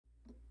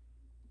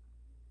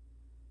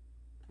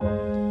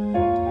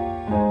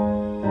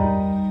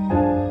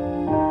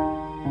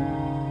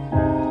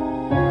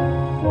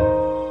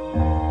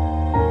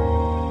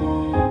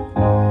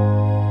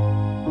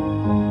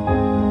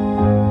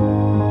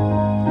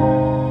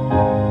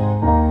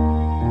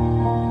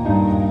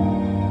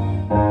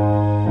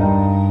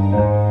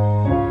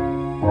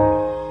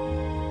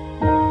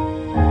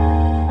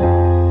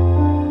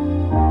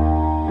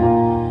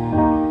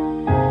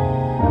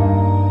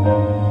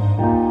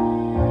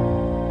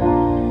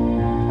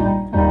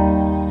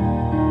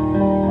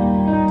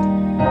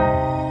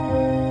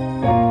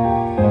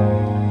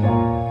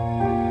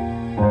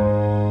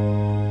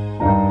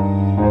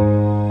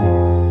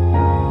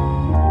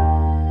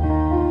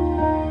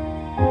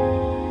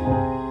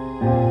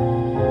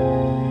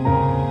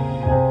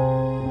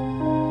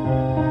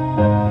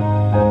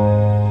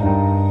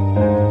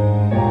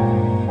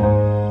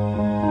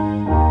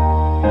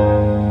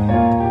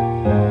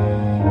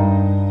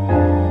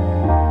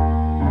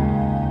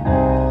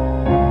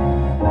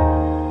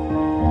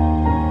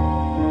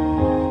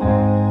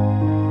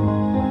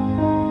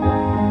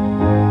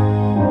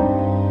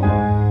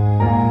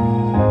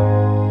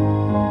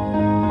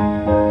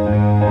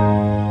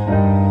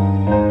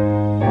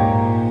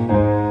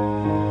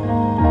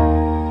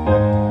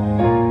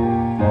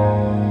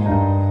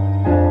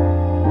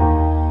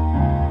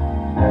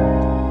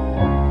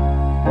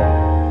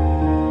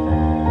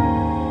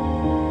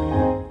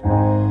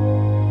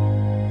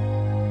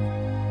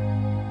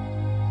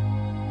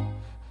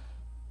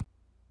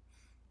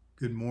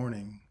Good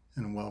morning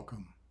and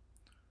welcome.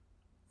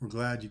 We're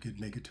glad you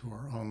could make it to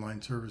our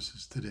online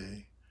services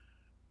today.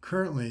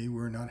 Currently,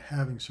 we're not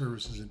having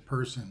services in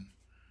person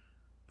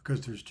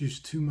because there's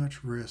just too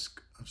much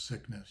risk of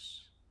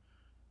sickness.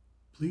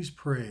 Please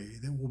pray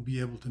that we'll be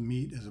able to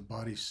meet as a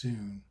body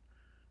soon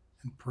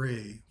and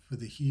pray for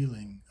the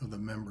healing of the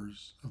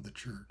members of the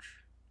church.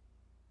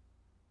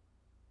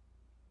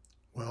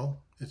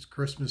 Well, it's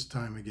Christmas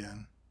time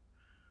again.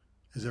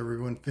 Has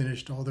everyone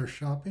finished all their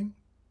shopping?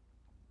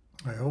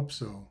 I hope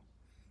so.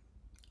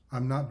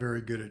 I'm not very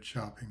good at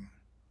shopping.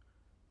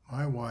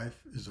 My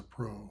wife is a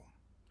pro.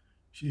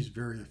 She's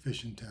very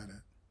efficient at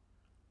it.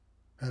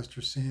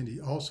 Pastor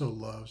Sandy also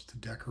loves to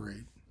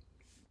decorate.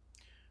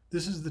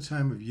 This is the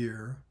time of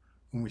year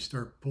when we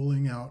start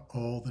pulling out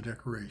all the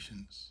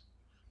decorations,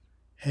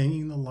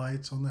 hanging the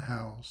lights on the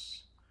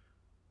house,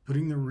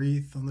 putting the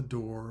wreath on the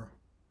door.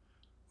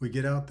 We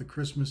get out the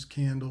Christmas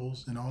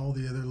candles and all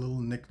the other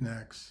little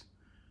knickknacks.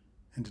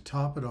 And to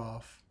top it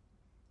off,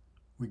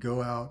 we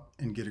go out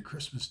and get a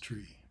Christmas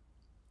tree.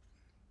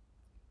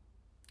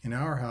 In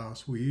our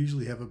house, we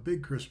usually have a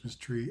big Christmas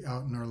tree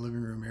out in our living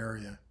room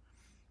area.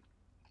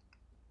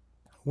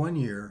 One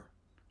year,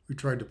 we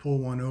tried to pull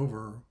one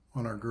over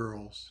on our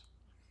girls.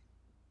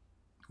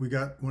 We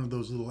got one of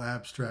those little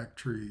abstract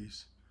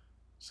trees.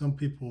 Some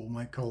people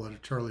might call it a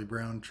Charlie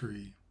Brown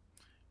tree.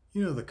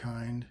 You know, the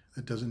kind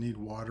that doesn't need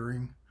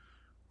watering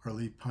or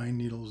leave pine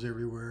needles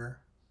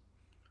everywhere.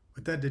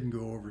 But that didn't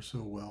go over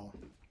so well.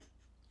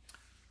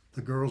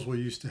 The girls were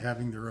used to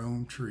having their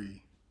own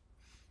tree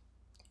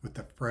with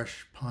the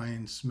fresh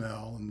pine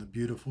smell and the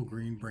beautiful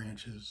green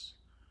branches.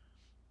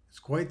 It's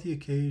quite the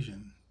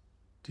occasion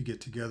to get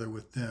together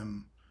with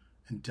them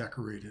and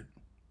decorate it.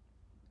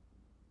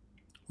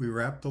 We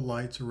wrap the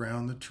lights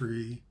around the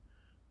tree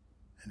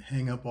and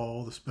hang up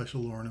all the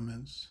special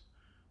ornaments.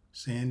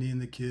 Sandy and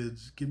the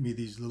kids get me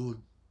these little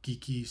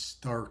geeky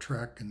Star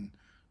Trek and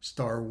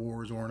Star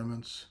Wars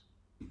ornaments.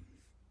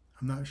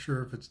 I'm not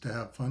sure if it's to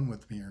have fun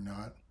with me or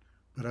not,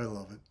 but I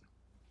love it.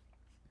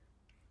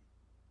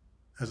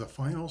 As a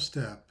final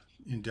step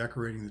in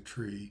decorating the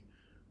tree,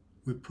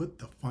 we put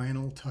the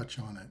final touch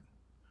on it.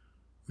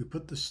 We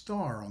put the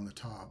star on the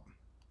top.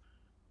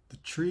 The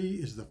tree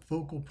is the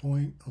focal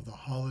point of the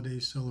holiday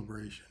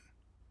celebration.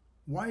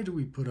 Why do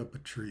we put up a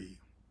tree?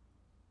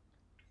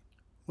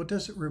 What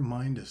does it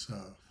remind us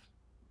of?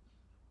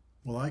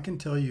 Well, I can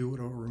tell you what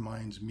it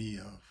reminds me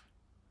of.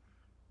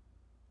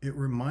 It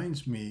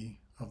reminds me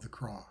of the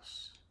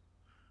cross.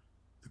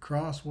 The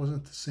cross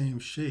wasn't the same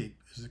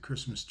shape as the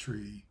Christmas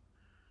tree.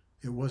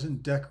 It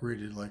wasn't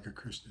decorated like a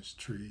Christmas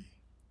tree,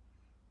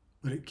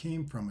 but it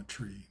came from a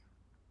tree.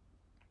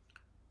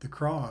 The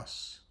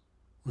cross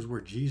was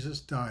where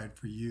Jesus died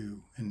for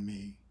you and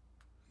me.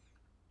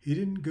 He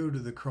didn't go to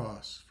the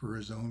cross for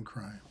his own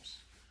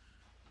crimes.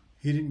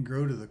 He didn't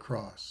go to the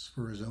cross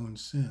for his own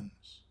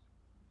sins.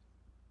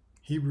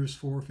 Hebrews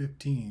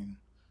 4:15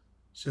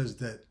 says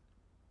that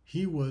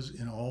he was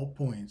in all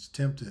points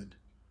tempted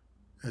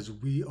as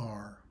we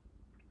are,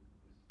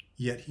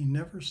 yet he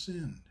never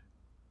sinned.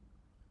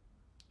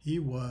 He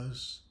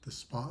was the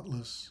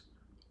spotless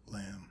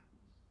Lamb.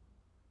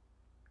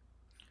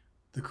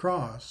 The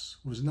cross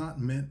was not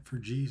meant for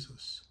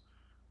Jesus.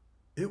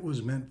 It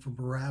was meant for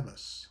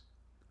Barabbas.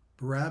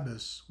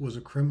 Barabbas was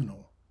a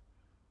criminal.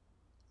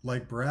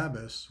 Like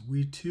Barabbas,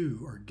 we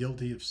too are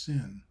guilty of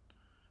sin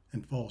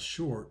and fall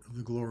short of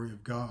the glory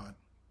of God.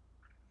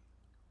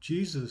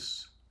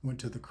 Jesus went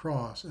to the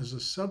cross as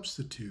a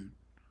substitute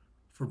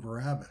for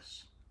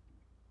Barabbas.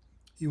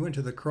 He went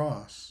to the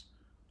cross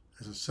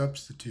as a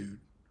substitute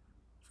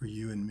for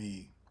you and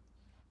me.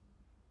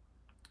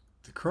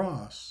 The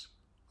cross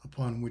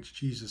upon which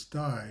Jesus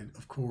died,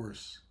 of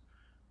course,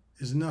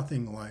 is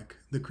nothing like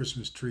the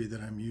Christmas tree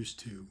that I'm used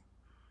to,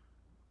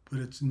 but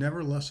it's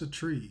nevertheless a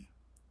tree.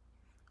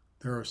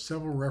 There are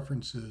several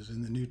references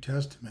in the New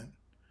Testament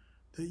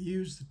that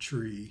use the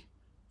tree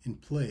in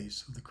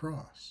place of the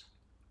cross.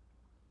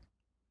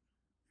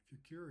 If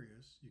you're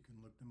curious, you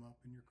can look them up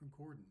in your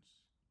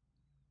concordance.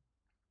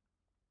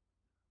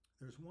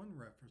 There's one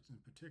reference in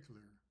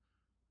particular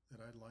that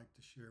I'd like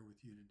to share with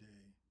you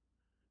today.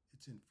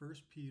 It's in 1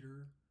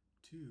 Peter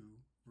 2,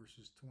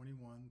 verses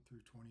 21 through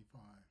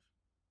 25.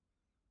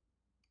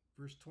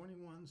 Verse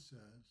 21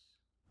 says,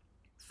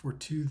 "For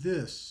to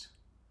this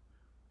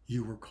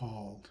you were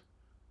called,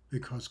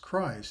 because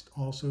Christ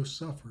also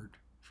suffered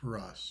for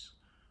us,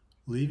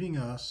 leaving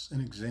us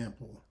an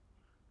example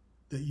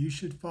that you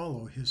should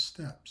follow his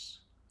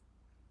steps."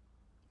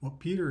 What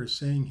Peter is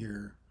saying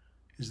here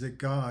is that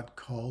God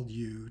called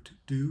you to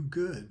do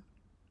good.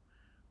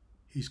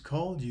 He's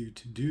called you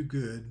to do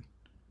good,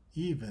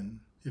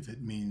 even if it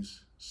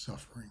means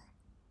suffering.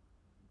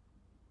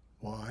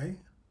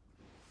 Why?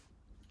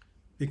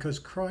 Because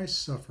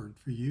Christ suffered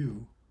for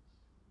you.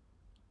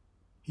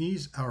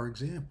 He's our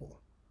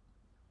example.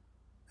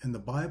 And the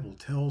Bible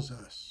tells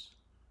us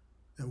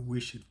that we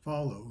should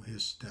follow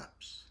his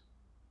steps.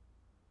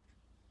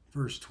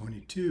 Verse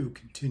 22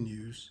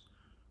 continues,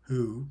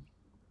 "Who,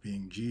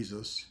 being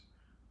Jesus,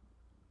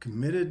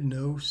 committed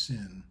no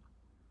sin,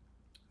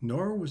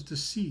 nor was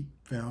deceit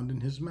found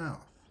in his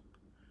mouth.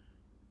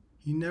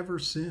 He never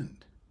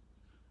sinned.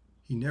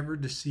 He never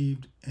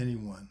deceived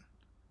anyone.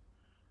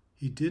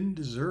 He didn't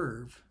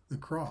deserve the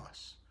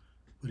cross,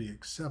 but he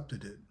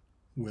accepted it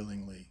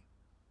willingly.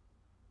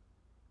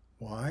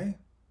 Why?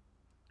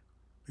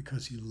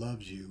 Because he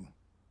loves you.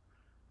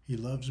 He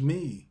loves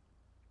me.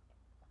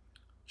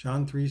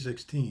 John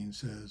 3:16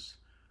 says,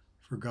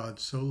 "For God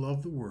so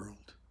loved the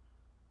world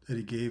that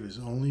he gave his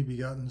only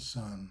begotten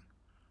Son,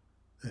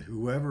 that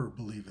whoever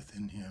believeth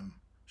in him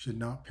should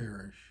not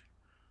perish,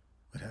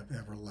 but have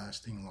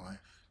everlasting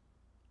life."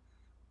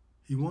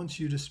 He wants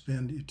you to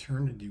spend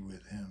eternity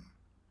with him,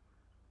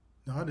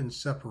 not in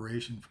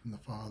separation from the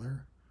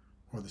Father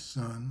or the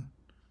Son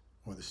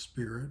or the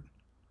Spirit.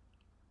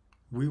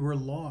 We were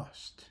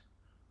lost.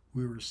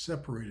 We were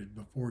separated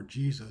before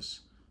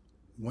Jesus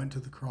went to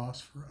the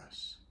cross for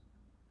us.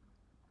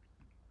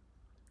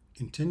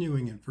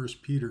 Continuing in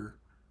 1 Peter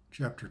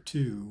chapter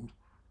 2,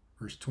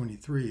 verse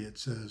 23, it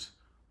says,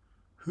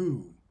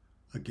 "Who,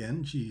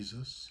 again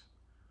Jesus,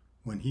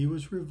 when he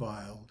was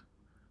reviled,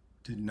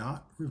 did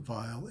not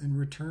revile in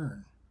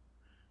return.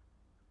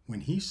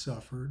 When he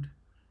suffered,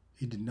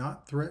 he did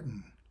not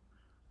threaten,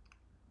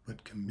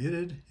 but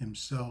committed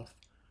himself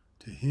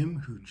to him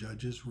who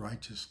judges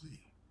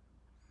righteously."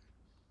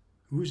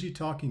 Who is he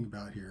talking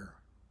about here?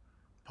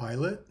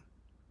 Pilate?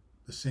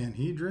 The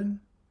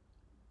Sanhedrin?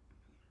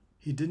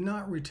 He did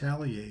not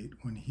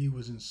retaliate when he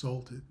was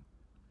insulted.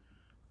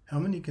 How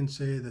many can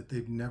say that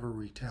they've never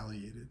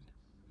retaliated?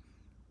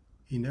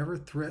 He never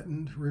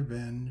threatened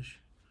revenge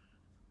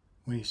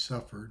when he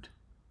suffered.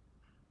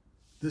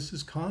 This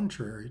is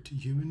contrary to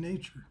human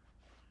nature.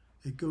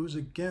 It goes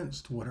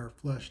against what our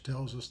flesh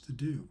tells us to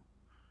do.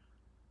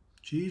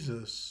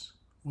 Jesus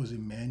was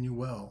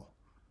Emmanuel,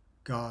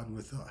 God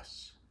with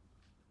us.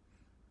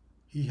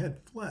 He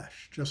had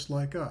flesh just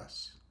like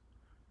us.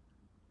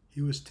 He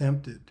was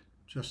tempted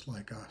just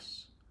like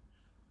us.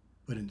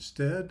 But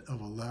instead of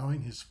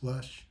allowing his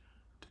flesh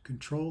to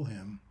control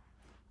him,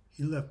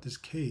 he left his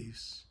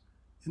case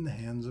in the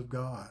hands of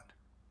God.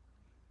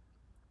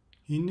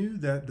 He knew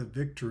that the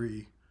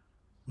victory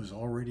was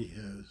already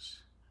his.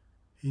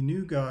 He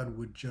knew God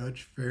would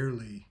judge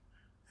fairly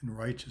and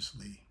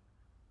righteously.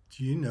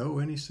 Do you know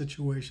any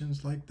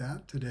situations like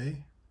that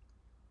today?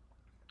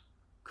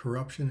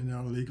 Corruption in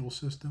our legal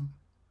system?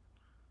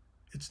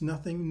 It's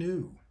nothing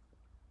new.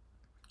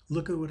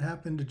 Look at what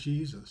happened to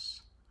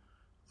Jesus,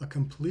 a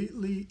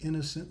completely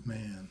innocent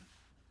man.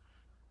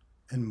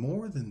 And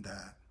more than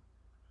that,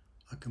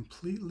 a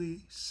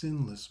completely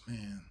sinless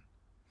man.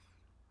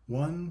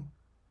 One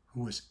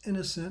who was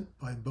innocent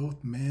by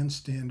both man's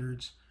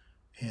standards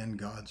and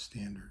God's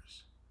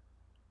standards,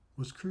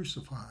 was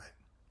crucified.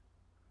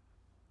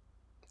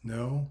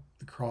 No,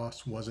 the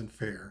cross wasn't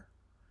fair,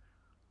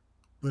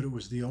 but it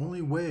was the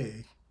only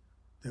way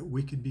that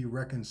we could be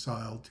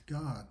reconciled to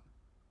God.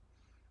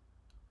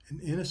 An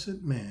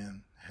innocent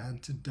man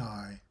had to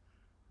die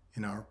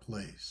in our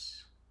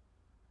place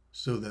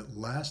so that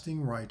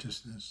lasting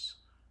righteousness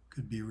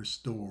could be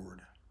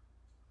restored.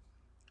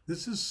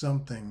 This is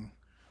something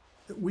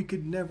that we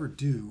could never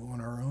do on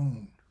our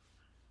own.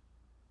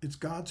 It's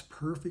God's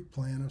perfect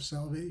plan of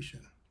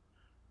salvation.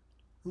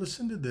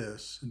 Listen to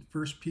this in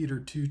 1 Peter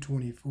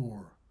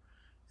 2:24.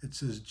 It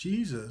says,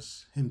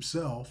 "Jesus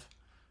himself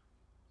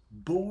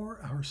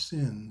bore our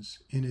sins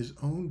in his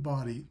own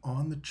body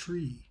on the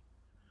tree,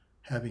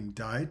 having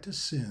died to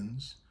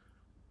sins,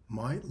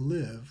 might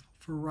live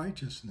for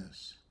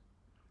righteousness,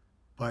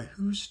 by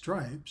whose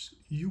stripes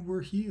you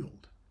were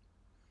healed."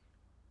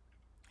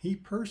 He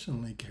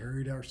personally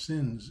carried our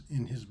sins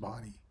in his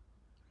body.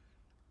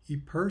 He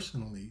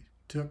personally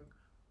took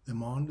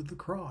them onto the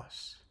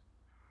cross.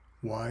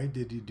 Why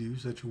did he do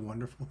such a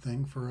wonderful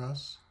thing for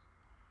us?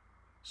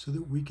 So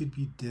that we could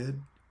be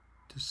dead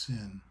to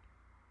sin.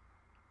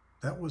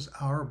 That was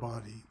our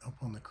body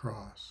up on the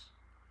cross.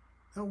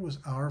 That was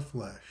our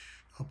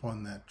flesh up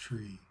on that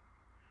tree.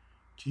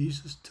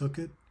 Jesus took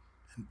it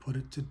and put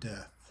it to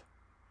death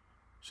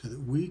so that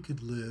we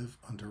could live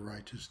unto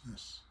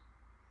righteousness.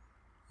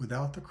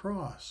 Without the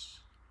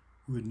cross,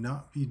 we would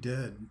not be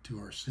dead to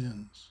our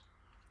sins.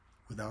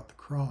 Without the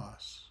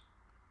cross,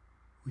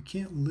 we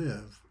can't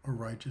live a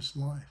righteous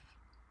life.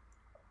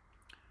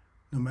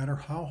 No matter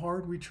how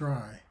hard we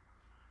try,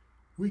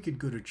 we could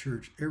go to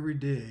church every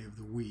day of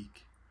the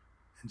week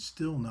and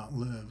still not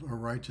live a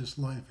righteous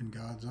life in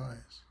God's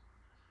eyes.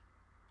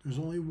 There's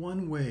only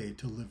one way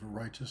to live a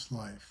righteous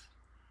life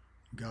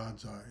in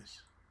God's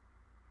eyes.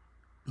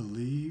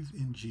 Believe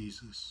in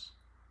Jesus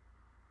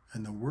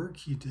and the work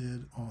he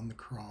did on the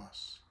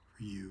cross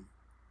for you.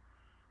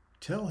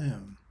 Tell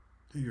him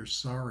that you're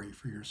sorry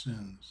for your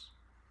sins.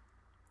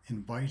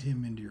 Invite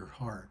him into your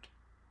heart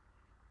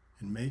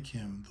and make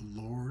him the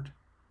Lord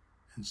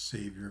and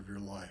Savior of your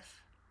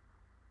life.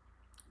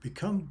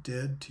 Become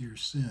dead to your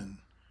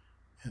sin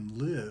and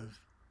live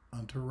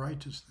unto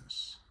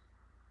righteousness.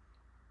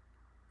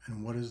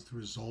 And what is the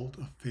result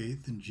of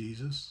faith in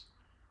Jesus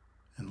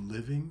and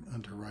living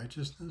unto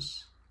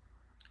righteousness?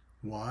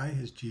 Why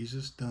has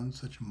Jesus done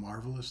such a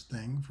marvelous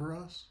thing for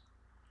us?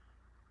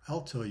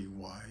 I'll tell you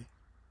why.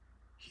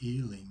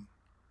 Healing,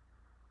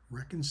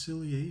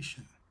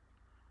 reconciliation,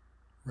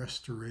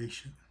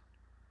 restoration.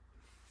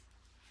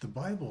 The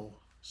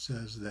Bible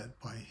says that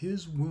by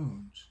his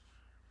wounds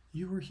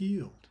you were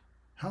healed.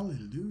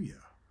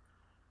 Hallelujah.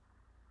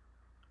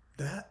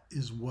 That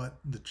is what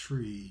the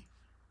tree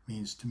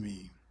means to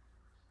me.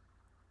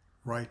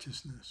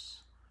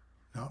 Righteousness,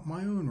 not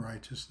my own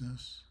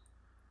righteousness,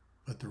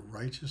 but the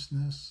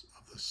righteousness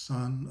of the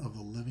Son of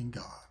the living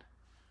God.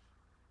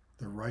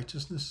 The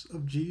righteousness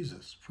of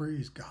Jesus.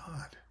 Praise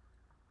God.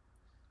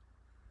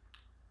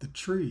 The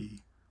tree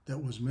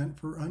that was meant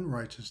for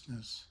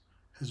unrighteousness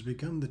has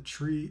become the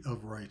tree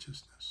of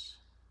righteousness.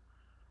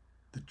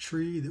 The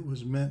tree that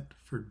was meant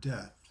for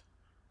death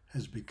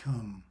has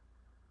become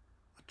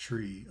a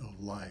tree of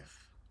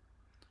life,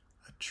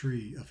 a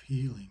tree of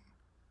healing,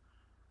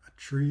 a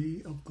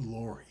tree of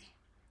glory,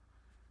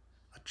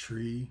 a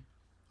tree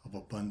of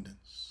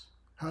abundance.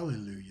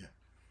 Hallelujah.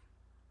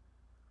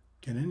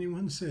 Can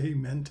anyone say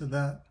amen to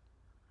that?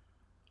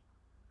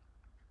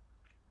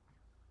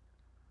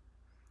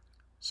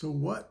 So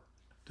what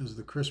does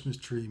the Christmas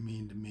tree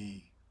mean to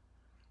me?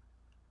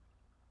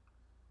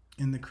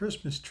 In the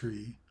Christmas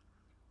tree,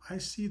 I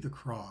see the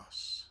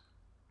cross.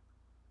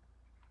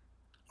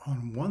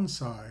 On one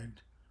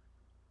side,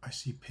 I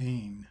see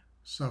pain,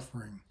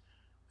 suffering,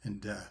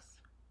 and death.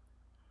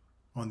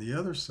 On the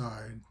other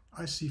side,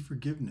 I see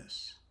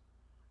forgiveness,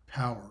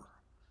 power,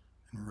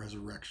 and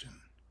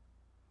resurrection.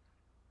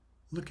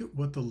 Look at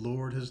what the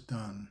Lord has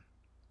done.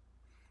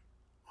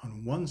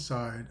 On one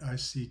side, I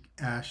see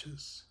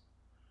ashes,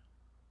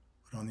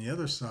 but on the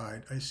other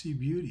side, I see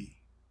beauty.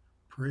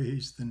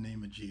 Praise the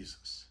name of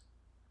Jesus.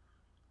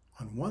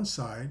 On one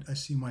side, I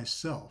see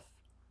myself,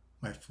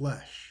 my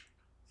flesh,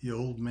 the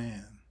old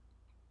man.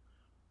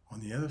 On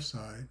the other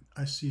side,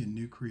 I see a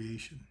new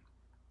creation.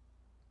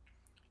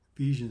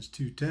 Ephesians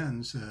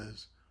 2:10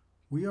 says,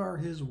 "We are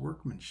his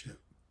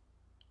workmanship,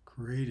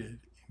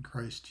 created in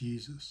Christ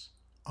Jesus,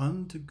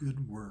 unto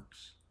good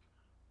works,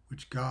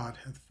 which God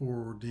hath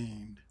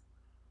foreordained,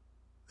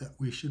 that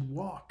we should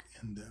walk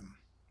in them."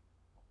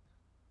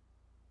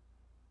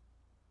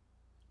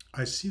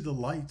 I see the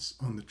lights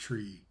on the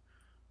tree.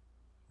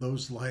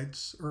 Those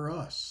lights are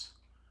us,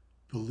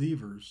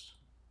 believers,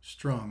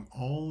 strung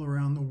all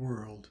around the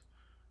world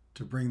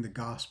to bring the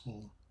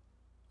gospel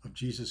of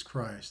Jesus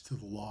Christ to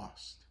the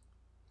lost,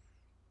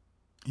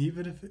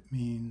 even if it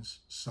means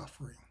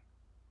suffering.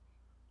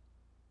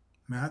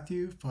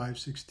 Matthew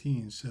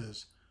 5:16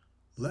 says,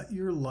 "Let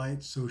your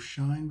light so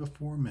shine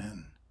before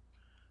men,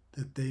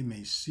 that they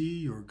may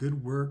see your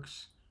good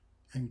works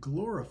and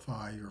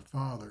glorify your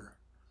Father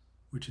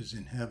which is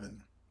in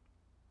heaven."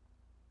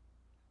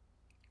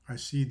 I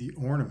see the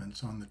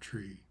ornaments on the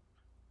tree.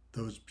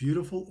 Those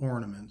beautiful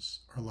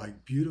ornaments are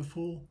like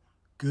beautiful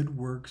good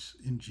works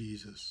in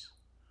Jesus.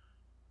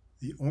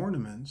 The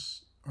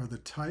ornaments are the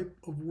type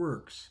of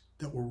works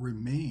that will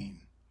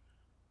remain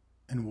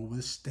and will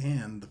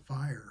withstand the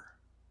fire.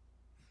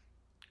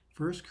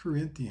 1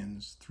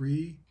 Corinthians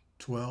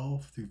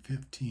 3:12 through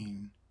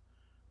 15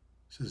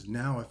 says,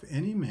 "Now if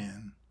any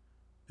man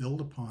build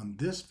upon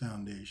this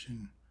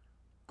foundation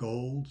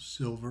gold,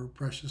 silver,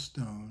 precious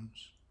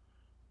stones,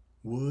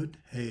 wood,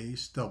 hay,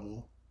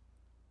 stubble,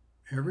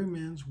 every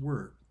man's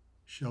work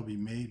shall be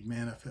made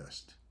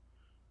manifest,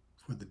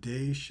 for the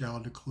day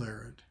shall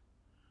declare it,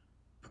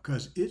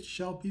 because it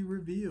shall be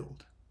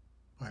revealed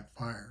by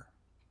fire.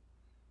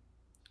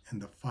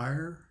 And the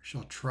fire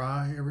shall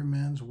try every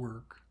man's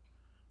work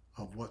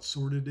of what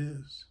sort it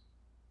is.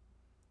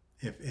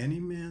 If any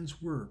man's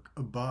work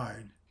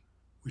abide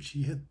which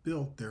he hath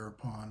built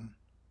thereupon,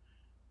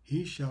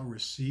 he shall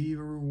receive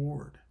a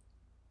reward.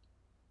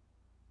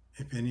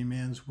 If any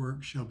man's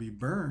work shall be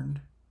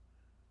burned,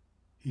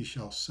 he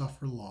shall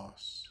suffer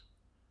loss,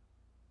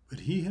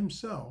 but he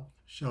himself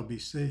shall be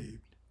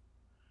saved,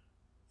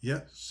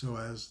 yet so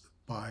as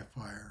by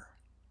fire."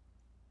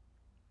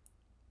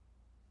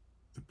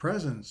 The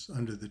presents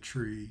under the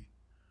tree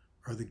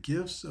are the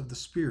gifts of the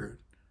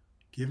Spirit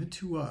given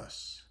to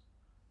us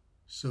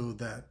so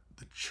that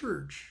the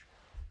church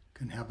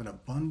can have an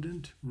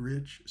abundant,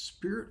 rich,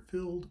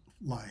 Spirit-filled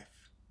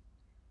life.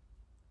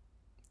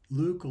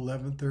 Luke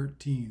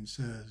 11:13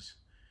 says,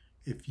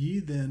 "If ye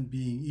then,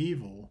 being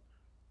evil,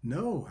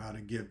 know how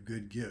to give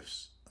good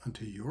gifts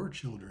unto your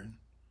children,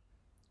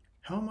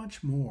 how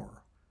much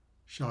more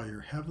shall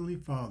your heavenly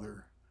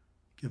Father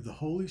give the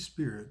Holy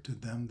Spirit to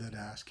them that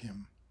ask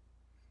him?"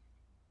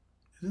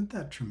 Isn't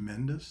that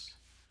tremendous?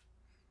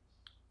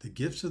 The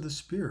gifts of the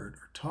Spirit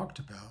are talked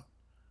about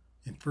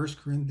in 1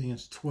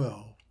 Corinthians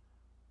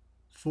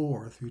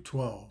 12:4 through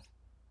 12.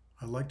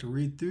 I'd like to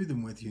read through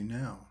them with you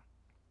now.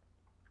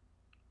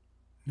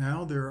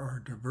 "Now there are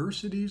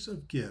diversities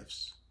of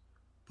gifts,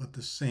 but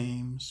the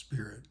same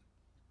Spirit.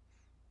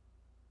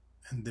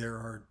 And there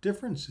are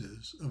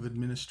differences of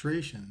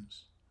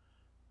administrations,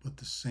 but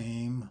the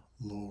same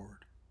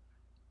Lord."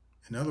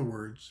 In other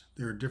words,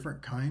 there are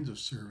different kinds of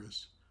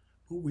service,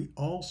 but we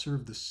all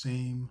serve the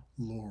same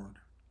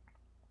Lord.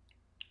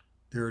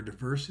 There are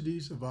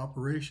diversities of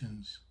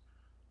operations,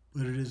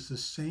 but it is the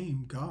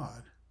same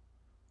God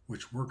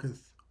which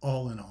worketh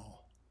all in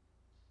all.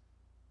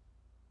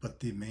 But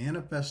the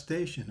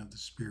manifestation of the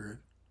Spirit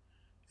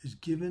is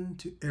given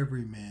to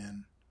every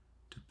man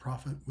to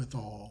profit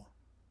withal.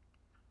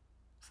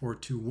 For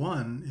to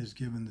one is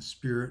given the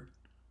Spirit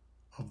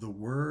of the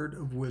word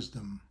of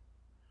wisdom,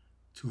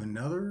 to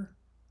another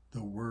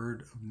the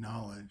word of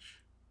knowledge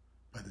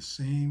by the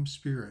same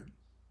Spirit.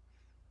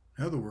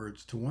 In other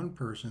words, to one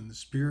person the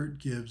Spirit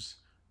gives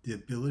the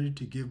ability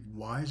to give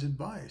wise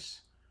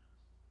advice.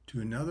 To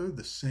another,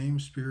 the same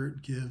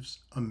Spirit gives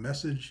a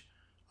message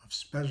of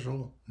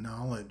special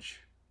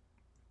knowledge.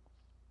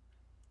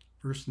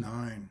 Verse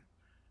 9,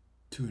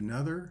 to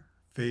another,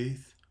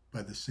 faith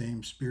by the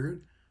same Spirit.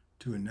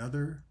 To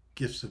another,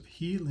 gifts of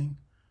healing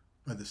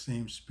by the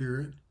same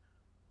Spirit.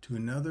 To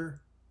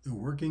another, the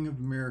working of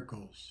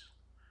miracles.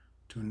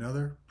 To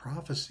another,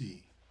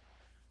 prophecy.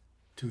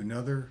 To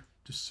another,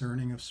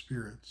 discerning of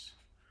spirits.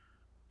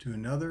 To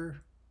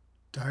another,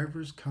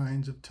 divers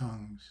kinds of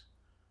tongues.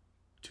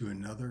 To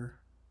another,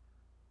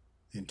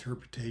 the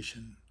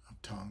interpretation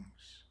of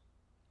tongues.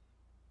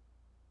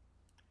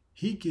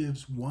 He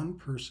gives one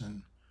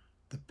person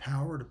the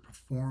power to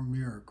perform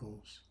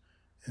miracles,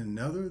 and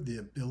another the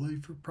ability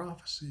for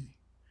prophecy.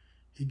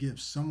 He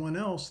gives someone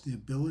else the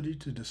ability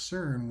to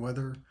discern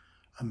whether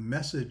a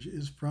message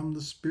is from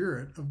the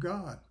Spirit of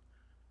God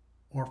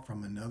or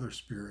from another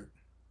spirit.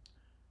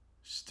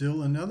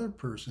 Still another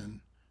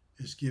person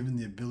is given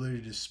the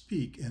ability to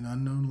speak in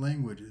unknown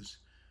languages,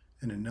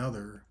 and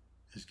another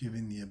is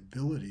given the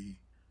ability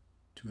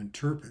to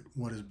interpret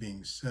what is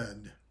being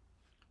said.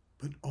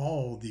 But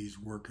all these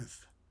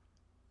worketh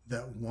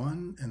that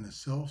one and the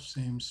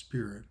selfsame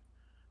Spirit,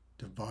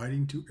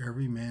 dividing to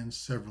every man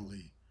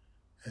severally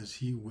as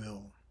he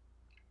will.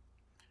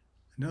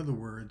 In other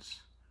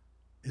words,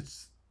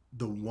 it's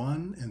the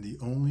one and the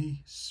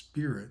only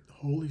Spirit, the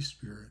Holy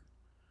Spirit,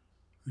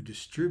 who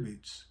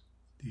distributes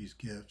these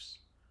gifts.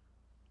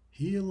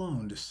 He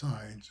alone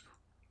decides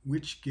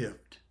which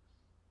gift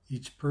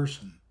each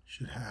person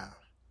should have.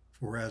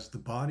 For as the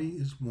body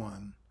is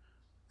one,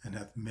 and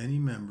hath many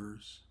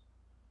members,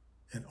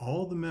 and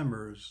all the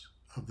members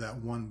of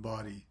that one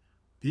body,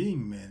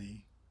 being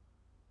many,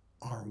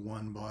 are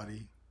one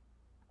body,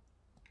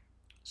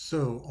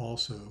 so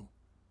also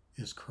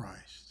is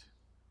Christ.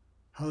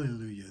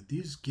 Hallelujah.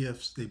 These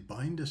gifts, they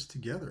bind us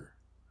together.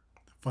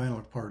 The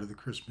final part of the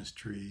Christmas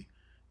tree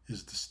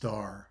is the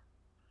star,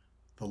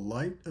 the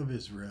light of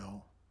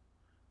Israel,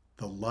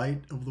 the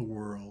light of the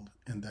world,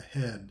 and the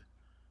head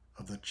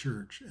of the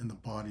church and the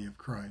body of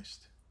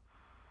Christ.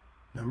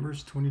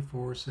 Numbers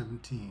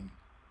 24:17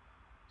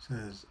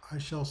 says, I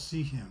shall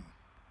see him,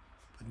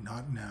 but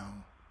not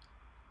now.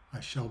 I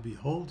shall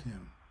behold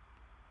him,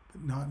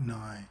 but not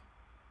nigh.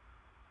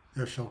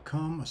 There shall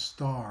come a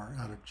star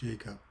out of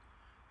Jacob,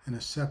 and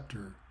a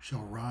scepter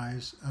shall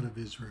rise out of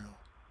Israel.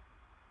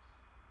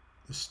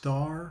 The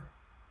star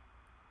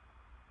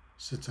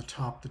sits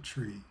atop the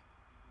tree.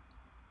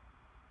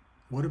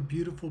 What a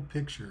beautiful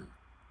picture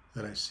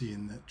that I see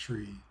in that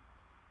tree.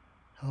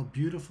 How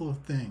beautiful a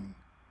thing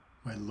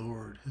my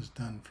Lord has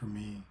done for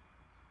me.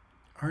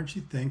 Aren't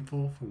you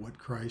thankful for what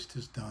Christ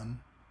has done?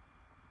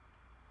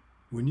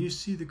 When you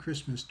see the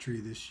Christmas tree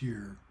this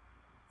year,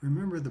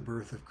 remember the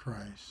birth of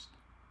Christ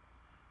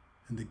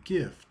and the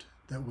gift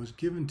that was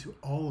given to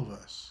all of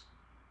us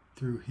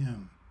through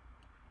him.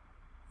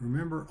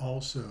 Remember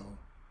also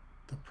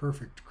the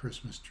perfect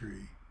Christmas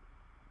tree,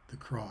 the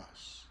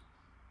cross.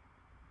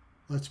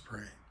 Let's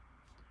pray.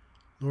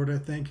 Lord, I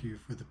thank you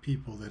for the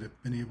people that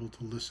have been able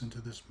to listen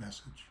to this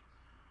message.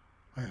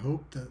 I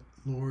hope that,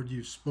 Lord,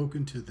 you've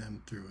spoken to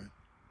them through it.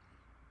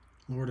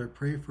 Lord, I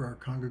pray for our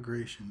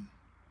congregation.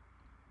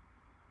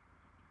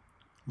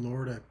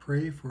 Lord, I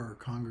pray for our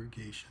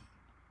congregation.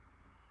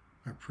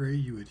 I pray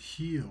you would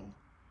heal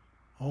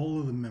all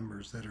of the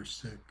members that are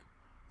sick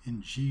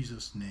in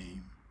Jesus'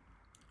 name.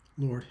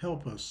 Lord,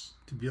 help us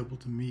to be able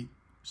to meet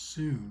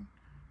soon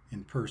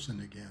in person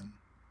again.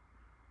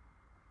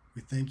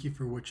 We thank you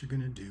for what you're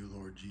going to do,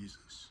 Lord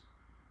Jesus.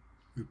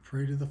 We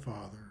pray to the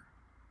Father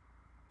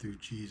through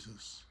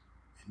Jesus,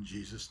 in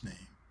Jesus'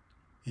 name.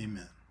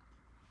 Amen.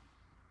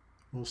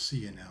 We'll see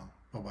you now.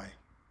 Bye-bye.